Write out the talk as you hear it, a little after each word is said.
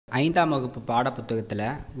ஐந்தாம் வகுப்பு பாடப்புத்தகத்தில்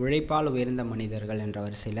உழைப்பால் உயர்ந்த மனிதர்கள் என்ற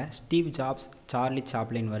வரிசையில் ஸ்டீவ் ஜாப்ஸ், சார்லி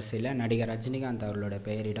சாப்ளின் வரிசையில் நடிகர் ரஜினிகாந்த் அவர்களோட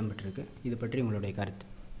பெயர் இடம்பெற்றிருக்கு. இது பற்றி உங்களுடைய கருத்து?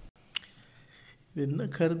 இது என்ன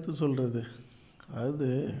கருத்து சொல்கிறது? அதாவது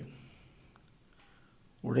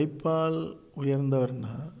உழைப்பால்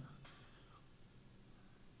உயர்ந்தவர்னா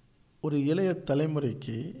ஒரு இளைய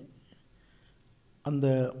தலைமுறைக்கு அந்த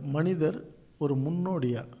மனிதர் ஒரு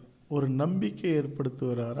முன்னோடியாக ஒரு நம்பிக்கை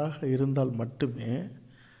ஏற்படுத்துவராக இருந்தால் மட்டுமே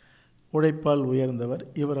உழைப்பால் உயர்ந்தவர்,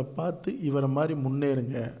 இவரை பார்த்து இவரை மாதிரி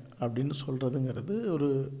முன்னேறுங்க அப்படின்னு சொல்கிறதுங்கிறது ஒரு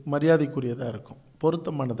மரியாதைக்குரியதாக இருக்கும்,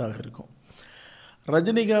 பொருத்தமானதாக இருக்கும்.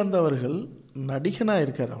 ரஜினிகாந்த் அவர்கள் நடிகனாக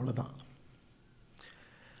இருக்கார், அவ்வளோதான்.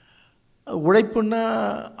 உழைப்புன்னா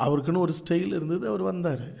அவருக்குன்னு ஒரு ஸ்டைல் இருந்தது, அவர்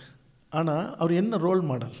வந்தார். ஆனால் அவர் என்ன ரோல்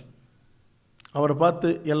மாடல்? அவரை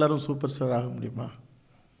பார்த்து எல்லோரும் சூப்பர் ஸ்டார் ஆக முடியுமா?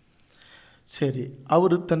 சரி,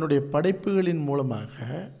 அவர் தன்னுடைய படைப்புகளின் மூலமாக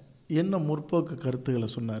என்ன முற்போக்கு கருத்துக்களை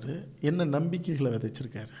சொன்னார், என்ன நம்பிக்கைகளை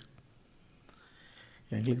விதைச்சிருக்காரு?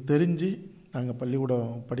 எங்களுக்கு தெரிஞ்சு நாங்கள்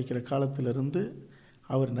பள்ளிக்கூடம் படிக்கிற காலத்திலிருந்து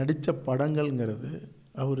அவர் நடித்த படங்கள்ங்கிறது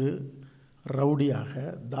அவர் ரவுடியாக,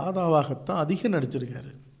 தாதாவாகத்தான் அதிகம்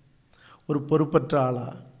நடிச்சிருக்காரு. ஒரு பொறுப்பற்ற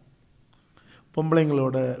ஆளாக,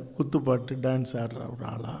 பொம்பளைங்களோட குத்துப்பாட்டு டான்ஸ் ஆடுற ஒரு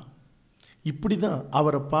ஆளாக, இப்படி தான்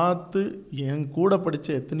அவரை பார்த்து என் கூட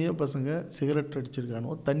படித்த எத்தனையோ பசங்க சிகரெட்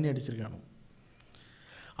அடிச்சிருக்கானோ, தண்ணி அடிச்சிருக்கானோ.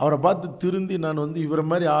 அவரை பார்த்து திருந்தி நான் இவரை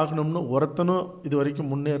மாதிரி ஆகணும்னு ஒருத்தனும் இது வரைக்கும்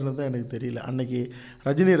முன்னேறினதான் எனக்கு தெரியல. அன்றைக்கி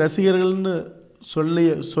ரஜினி ரசிகர்கள்னு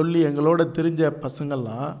சொல்லி எங்களோட தெரிஞ்ச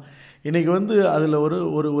பசங்கள்லாம் இன்றைக்கி அதில் ஒரு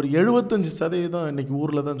ஒரு 75% இன்றைக்கி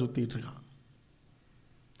ஊரில் தான் சுற்றிக்கிட்டு இருக்கான்.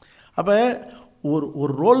 அப்போ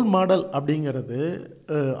ஒரு ரோல் மாடல் அப்படிங்கிறது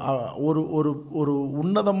ஒரு ஒரு ஒரு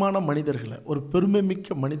உன்னதமான மனிதர்களை, ஒரு பெருமை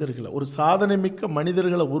மிக்க மனிதர்களை, ஒரு சாதனை மிக்க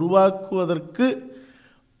மனிதர்களை உருவாக்குவதற்கு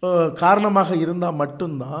காரணமாக இருந்தால்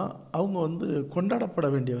மட்டும்தான் அவங்க கொண்டாடப்பட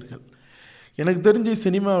வேண்டியவர்கள். எனக்கு தெரிஞ்சு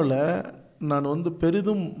சினிமாவில் நான்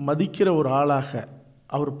பெரிதும் மதிக்கிற ஒரு ஆளாக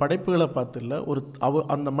அவர் படைப்புகளை பார்த்து இல்லை,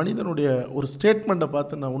 அந்த மனிதனுடைய ஒரு ஸ்டேட்மெண்ட்டை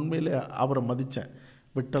பார்த்து நான் உண்மையிலே அவரை மதித்தேன்,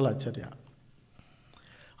 விட்டலாச்சாரியா.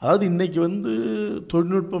 அதாவது இன்றைக்கி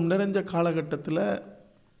தொழில்நுட்பம் நிறைஞ்ச காலகட்டத்தில்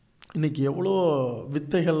இன்றைக்கி எவ்வளோ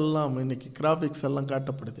வித்தைகள்லாம், இன்றைக்கி கிராஃபிக்ஸ் எல்லாம்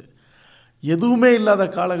காட்டப்படுது. எதுவுமே இல்லாத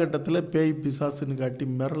காலகட்டத்தில் பேய் பிசாசுன்னு காட்டி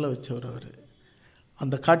மிரள வச்சவர் அவர்.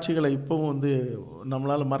 அந்த காட்சிகளை இப்போவும்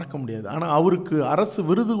நம்மளால் மறக்க முடியாது. ஆனால் அவருக்கு அரசு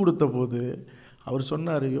விருது கொடுத்த போது அவர்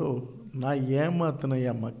சொன்னார், ஐயோ நான் ஏமாத்தினேன்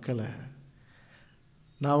என் மக்களை,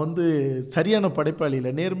 நான் சரியான படைப்பாளி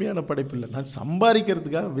இல்லை, நேர்மையான படைப்பு இல்லை, நான்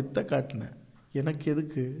சம்பாதிக்கிறதுக்காக வித்தை காட்டினேன், எனக்கு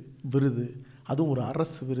எதுக்கு விருது, அதுவும் ஒரு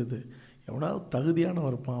அரசு விருது, எவனாவது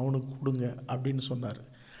தகுதியானவன் இருப்பான் அவனுக்கு கொடுங்க அப்படின்னு சொன்னார்.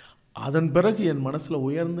 அதன் பிறகு என் மனசில்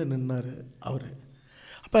உயர்ந்து நின்னார் அவர்.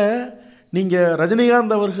 அப்போ நீங்கள்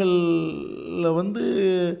ரஜினிகாந்த் அவர்களில்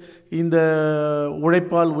இந்த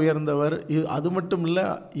உழைப்பால் உயர்ந்தவர், அது மட்டும் இல்லை,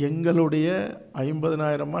 எங்களுடைய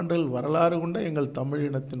 50,000 ஆண்டுகள் வரலாறு கொண்ட எங்கள் தமிழ்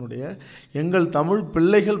இனத்தினுடைய, எங்கள் தமிழ்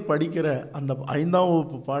பிள்ளைகள் படிக்கிற அந்த 5ஆம்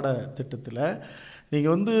வகுப்பு பாடத்திட்டத்தில்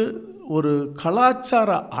நீங்கள் ஒரு கலாச்சார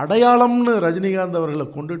அடையாளம்னு ரஜினிகாந்த் அவர்களை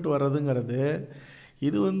கொண்டுட்டு வர்றதுங்கிறது,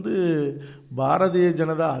 இது பாரதிய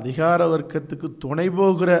ஜனதா அதிகார வர்க்கத்துக்கு துணை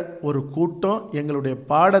போகிற ஒரு கூட்டம் எங்களுடைய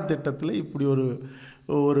பாடத்திட்டத்தில் இப்படி ஒரு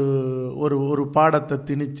ஒரு ஒரு ஒரு பாடத்தை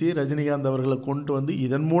திணித்து ரஜினிகாந்த் அவர்களை கொண்டு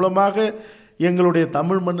இதன் மூலமாக எங்களுடைய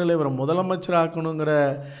தமிழ் மண்ணில் இவரை முதலமைச்சர் ஆக்கணுங்கிற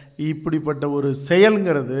இப்படிப்பட்ட ஒரு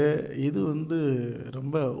செயல்ங்கிறது இது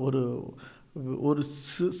ரொம்ப ஒரு ஒரு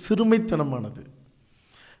சிறுமைத்தனமானது.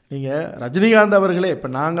 நீங்கள் ரஜினிகாந்த் அவர்களே, இப்போ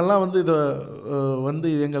நாங்கள்லாம் இதை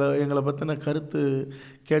எங்களை பற்றின கருத்து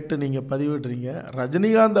கேட்டு நீங்கள் பதிவிடுறீங்க.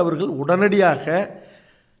 ரஜினிகாந்த் அவர்கள் உடனடியாக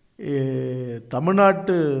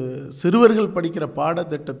தமிழ்நாட்டு சிறுவர்கள் படிக்கிற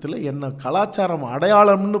பாடத்திட்டத்தில் என்ன கலாச்சாரம்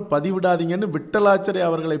அடையாளம்னு பதிவிடாதீங்கன்னு விட்டலாச்சாரி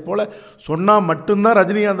அவர்களைப் போல சொன்னால் மட்டும்தான்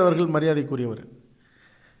ரஜினிகாந்த் அவர்கள் மரியாதைக்குரியவர்.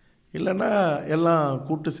 இல்லைன்னா எல்லாம்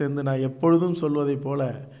கூட்டு சேர்ந்து நான் எப்பொழுதும் சொல்வதை போல்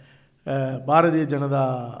பாரதிய ஜனதா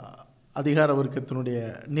அதிகார வர்க்கத்தினுடைய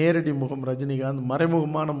நேரடி முகம் ரஜினிகாந்த்,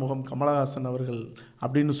 மறைமுகமான முகம் கமலஹாசன் அவர்கள்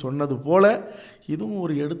அப்படின்னு சொன்னது போல் இதுவும்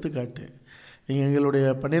ஒரு எடுத்துக்காட்டு. நீங்கள் எங்களுடைய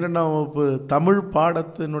 12ஆம் வகுப்பு தமிழ்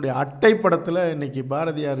பாடத்தினுடைய அட்டை படத்தில் இன்றைக்கி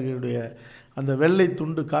பாரதியார்களுடைய அந்த வெள்ளை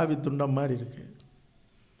துண்டு காவி துண்டம் மாதிரி இருக்குது.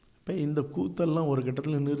 இப்போ இந்த கூத்தெல்லாம் ஒரு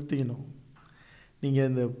கட்டத்தில் நிறுத்திக்கணும். நீங்கள்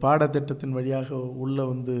இந்த பாடத்திட்டத்தின் வழியாக உள்ளே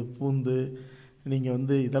பூந்து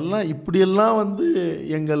நீங்கள் இதெல்லாம் இப்படியெல்லாம்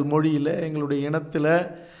எங்கள் மொழியில், எங்களுடைய இனத்தில்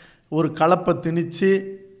ஒரு கலப்பை திணித்து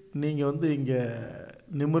நீங்கள் இங்கே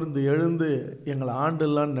நிமிர்ந்து எழுந்து எங்களை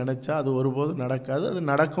ஆண்டுலான்னு நினச்சா அது ஒருபோதும் நடக்காது. அது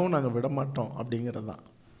நடக்கவும் நாங்கள் விட மாட்டோம் அப்படிங்கிறது தான்.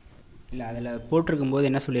 இல்லை, அதில் போட்டிருக்கும்போது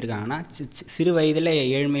என்ன சொல்லியிருக்காங்கன்னா, சிறு வயதில்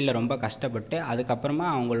ஏழ்மையில் ரொம்ப கஷ்டப்பட்டு அதுக்கப்புறமா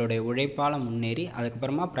அவங்களுடைய உழைப்பால் முன்னேறி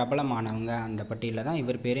அதுக்கப்புறமா பிரபலமானவங்க அந்த பட்டியலில் தான்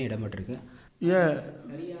இவர் பேரும் இடம்பெற்றிருக்கு.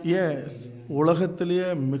 உலகத்திலேயே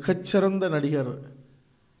மிகச்சிறந்த நடிகர்,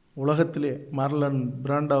 உலகத்திலே மார்லன்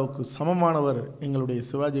பிராண்டாவுக்கு சமமானவர் எங்களுடைய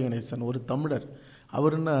சிவாஜி கணேசன், ஒரு தமிழர்.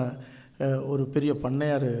 அவருன்னா ஒரு பெரிய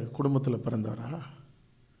பண்ணையார் குடும்பத்தில் பிறந்தவரா?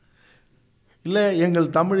 இல்லை, எங்கள்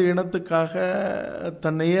தமிழ் இனத்துக்காக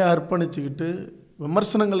தன்னையே அர்ப்பணிச்சுக்கிட்டு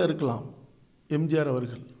விமர்சனங்கள் இருக்கலாம். எம்ஜிஆர்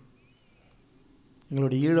அவர்கள்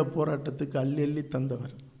எங்களுடைய ஈழப் போராட்டத்துக்கு அள்ளி அள்ளி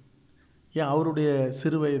தந்தவர். ஏன் அவருடைய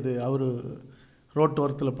சிறு வயது அவர்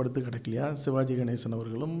ரோட்டோரத்தில் படுத்து கிடக்கலையா? சிவாஜி கணேசன்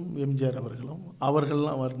அவர்களும் எம்ஜிஆர் அவர்களும்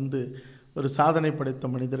அவர்கள்லாம் வந்து ஒரு சாதனை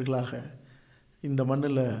படைத்த மனிதர்களாக இந்த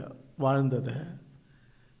மண்ணில் வாழ்ந்ததை,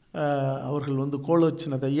 அவர்கள் வந்து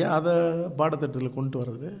கோலோச்சினதை ஏன் அதை பாடத்திட்டத்தில் கொண்டு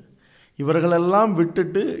வர்றது? இவர்களெல்லாம்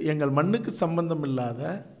விட்டுட்டு எங்கள் மண்ணுக்கு சம்பந்தம் இல்லாத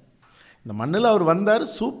இந்த மண்ணில் அவர் வந்தார்,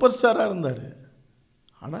 சூப்பர் ஸ்டாராக இருந்தார்.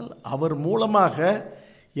 ஆனால் அவர் மூலமாக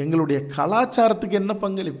எங்களுடைய கலாச்சாரத்துக்கு என்ன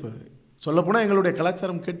பங்களிப்பு? சொல்லப்போனால் எங்களுடைய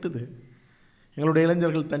கலாச்சாரம் கெட்டுது. எங்களுடைய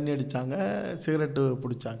இளைஞர்கள் தண்ணி அடித்தாங்க, சிகரெட்டு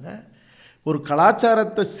பிடிச்சாங்க. ஒரு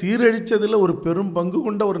கலாச்சாரத்தை சீரழித்ததில் ஒரு பெரும் பங்கு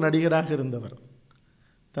கொண்ட ஒரு நடிகராக இருந்தவர்.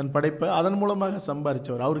 தன் படைப்பை அதன் மூலமாக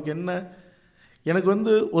சம்பாதிச்சவர். அவருக்கு என்ன, எனக்கு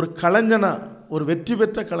வந்து ஒரு கலைஞனா, ஒரு வெற்றி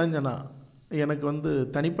பெற்ற கலைஞனா எனக்கு வந்து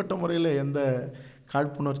தனிப்பட்ட முறையில் எந்த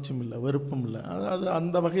காழ்ப்புணர்ச்சியும் இல்லை, வெறுப்பும் இல்லை. அது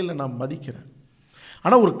அந்த வகையில் நான் மதிக்கிறேன்.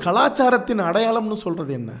 ஆனால் ஒரு கலாச்சாரத்தின் அடையாளம்னு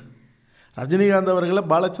சொல்கிறது என்ன? ரஜினிகாந்த் அவர்களை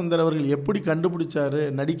பாலச்சந்தர் அவர்கள் எப்படி கண்டுபிடிச்சார்,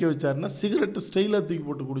 நடிக்க வச்சாருன்னா சிகரெட்டு ஸ்டைலாக தூக்கி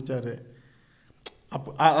போட்டு குடித்தார்.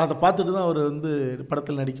 அதை பார்த்துட்டு தான் அவர் வந்து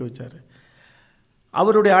படத்தில் நடிக்க வச்சார்.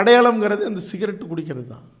 அவருடைய அடையாளம்ங்கிறது அந்த சிகரெட்டு குடிக்கிறது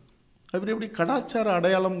தான். அப்படி எப்படி கலாச்சார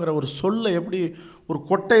அடையாளம்ங்கிற ஒரு சொல்லை எப்படி ஒரு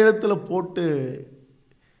கொட்டை எழுத்தில் போட்டு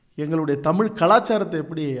எங்களுடைய தமிழ் கலாச்சாரத்தை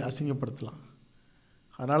எப்படி அசிங்கப்படுத்தலாம்?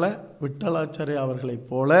 அதனால் விட்டலாச்சாரிய அவர்களைப்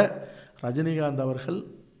போல ரஜினிகாந்த் அவர்கள்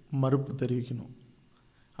மறுப்பு தெரிவிக்கணும்.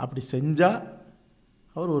 அப்படி செஞ்சால்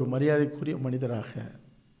அவர் ஒரு மரியாதைக்குரிய மனிதராக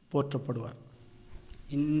போற்றப்படுவார்.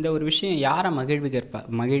 இந்த ஒரு விஷயம் யாரை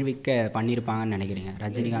மகிழ்விக்க பண்ணியிருப்பாங்கன்னு நினைக்கிறீங்க?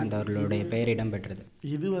 ரஜினிகாந்த் அவர்களுடைய பெயர் இடம்பெற்றது.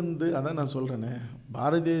 இது வந்து அதான் நான் சொல்கிறேனே,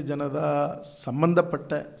 பாரதிய ஜனதா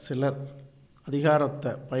சம்பந்தப்பட்ட சிலர்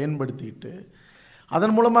அதிகாரத்தை பயன்படுத்திக்கிட்டு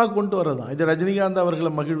அதன் மூலமாக கொண்டு வரதான். இது ரஜினிகாந்த்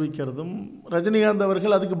அவர்களை மகிழ்விக்கிறதும், ரஜினிகாந்த்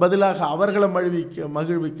அவர்கள் அதுக்கு பதிலாக அவர்களை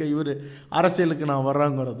மகிழ்விக்க இவர் அரசியலுக்கு நான்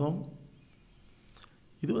வர்றாங்கிறதும்,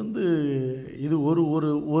 இது வந்து இது ஒரு ஒரு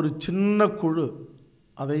ஒரு சின்ன குழு,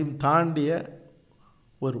 அதையும் தாண்டிய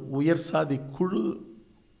ஒரு உயர் சாதி குழு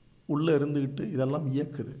உள்ளே இருந்துக்கிட்டு இதெல்லாம்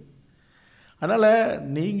இயக்குது. அதனால்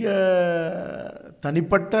நீங்கள்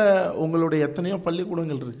தனிப்பட்ட உங்களுடைய எத்தனையோ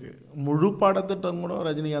பள்ளிக்கூடங்கள் இருக்குது, முழு பாடத்திட்டம் கூட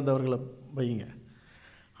ரஜினிகாந்த் அவர்களை வைங்க.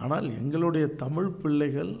 ஆனால் எங்களுடைய தமிழ்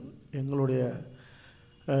பிள்ளைகள் எங்களுடைய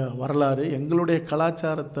வரலாறு, எங்களுடைய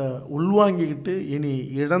கலாச்சாரத்தை உள்வாங்கிக்கிட்டு இனி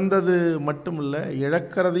இழந்தது மட்டும் இல்லை,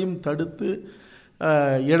 இழக்கிறதையும் தடுத்து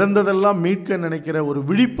இழந்ததெல்லாம் மீட்க நினைக்கிற ஒரு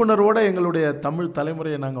விழிப்புணர்வோடு எங்களுடைய தமிழ்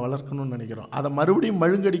தலைமுறையை நாங்கள் வளர்க்கணும்னு நினைக்கிறோம். அதை மறுபடியும்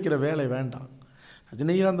மழுங்கடிக்கிற வேலை வேண்டாம்.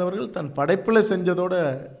 ரஜினிகாந்த் அவர்கள் தன் படைப்பில் செஞ்சதோடு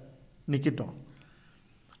நிற்கிட்டோம்.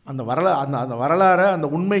 அந்த வரலாறை, அந்த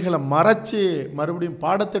உண்மைகளை மறைச்சி மறுபடியும்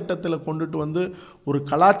பாடத்திட்டத்தில் கொண்டுட்டு வந்து ஒரு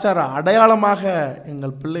கலாச்சார அடையாளமாக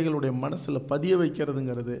எங்கள் பிள்ளைகளுடைய மனசில் பதிய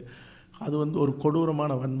வைக்கிறதுங்கிறது அது வந்து ஒரு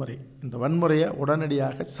கொடூரமான வன்முறை. இந்த வன்முறையை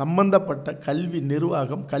உடனடியாக சம்பந்தப்பட்ட கல்வி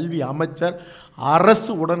நிர்வாகம், கல்வி அமைச்சர்,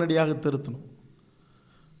 அரசு உடனடியாக திருத்தணும்.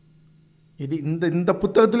 இது இந்த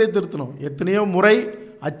புத்தகத்திலே திருத்தணும். எத்தனையோ முறை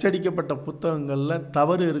அச்சடிக்கப்பட்ட புத்தகங்களில்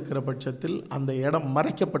தவறு இருக்கிற பட்சத்தில் அந்த இடம்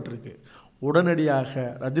மறைக்கப்பட்டிருக்கு. உடனடியாக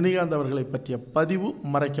ரஜினிகாந்த் அவர்களை பற்றிய பதிவு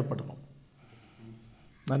மறைக்கப்படணும்.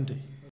 நன்றி.